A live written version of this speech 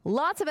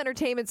Lots of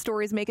entertainment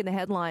stories making the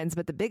headlines,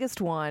 but the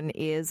biggest one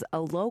is a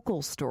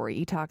local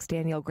story. eTalk's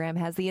Danielle Graham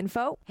has the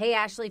info. Hey,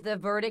 Ashley, the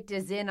verdict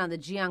is in on the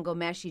Jian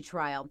Ghomeshi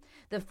trial.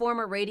 The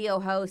former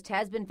radio host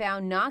has been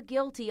found not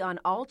guilty on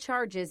all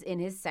charges in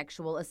his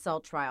sexual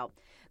assault trial.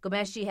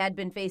 Ghomeshi had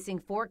been facing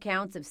 4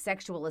 counts of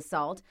sexual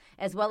assault,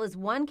 as well as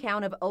 1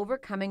 count of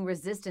overcoming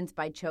resistance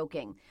by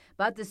choking.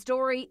 But the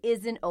story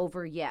isn't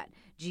over yet.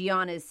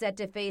 Jian is set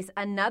to face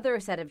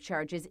another set of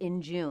charges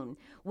in June.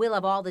 We'll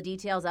have all the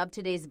details of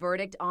today's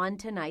verdict on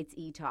tonight's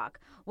eTalk.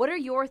 What are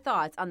your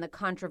thoughts on the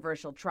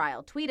controversial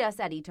trial? Tweet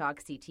us at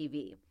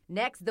eTalkCTV.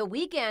 Next, The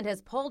Weeknd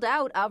has pulled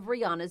out of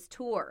Rihanna's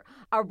tour.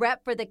 A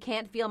rep for the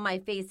Can't Feel My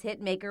Face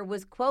hitmaker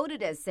was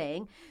quoted as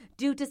saying,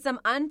 due to some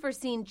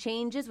unforeseen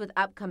changes with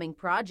upcoming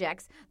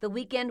projects, The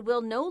Weeknd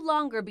will no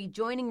longer be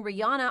joining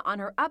Rihanna on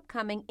her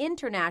upcoming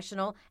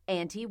international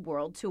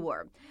anti-world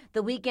tour.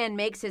 The Weeknd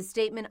makes his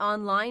statement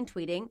online,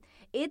 tweeting,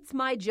 "It's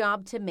my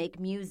job to make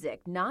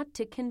music, not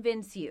to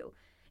convince you."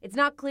 It's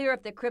not clear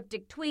if the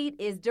cryptic tweet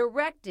is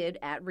directed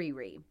at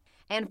Riri.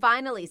 And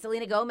finally,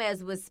 Selena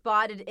Gomez was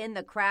spotted in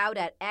the crowd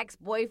at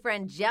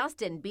ex-boyfriend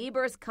Justin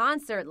Bieber's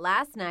concert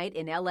last night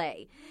in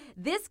L.A.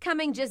 This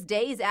coming just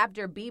days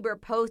after Bieber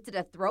posted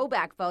a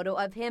throwback photo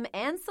of him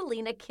and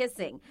Selena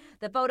kissing.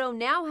 The photo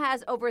now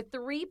has over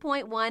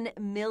 3.1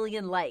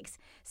 million likes.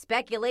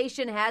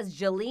 Speculation has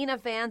Jelena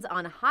fans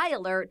on high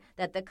alert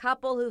that the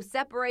couple who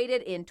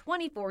separated in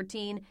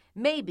 2014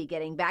 may be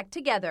getting back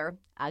together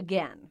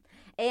again.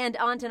 And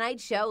on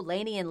tonight's show,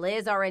 Lainey and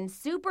Liz are in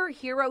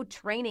superhero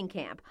training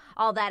camp.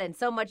 All that and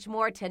so much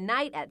more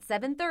tonight at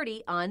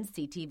 7:30 on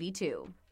CTV2.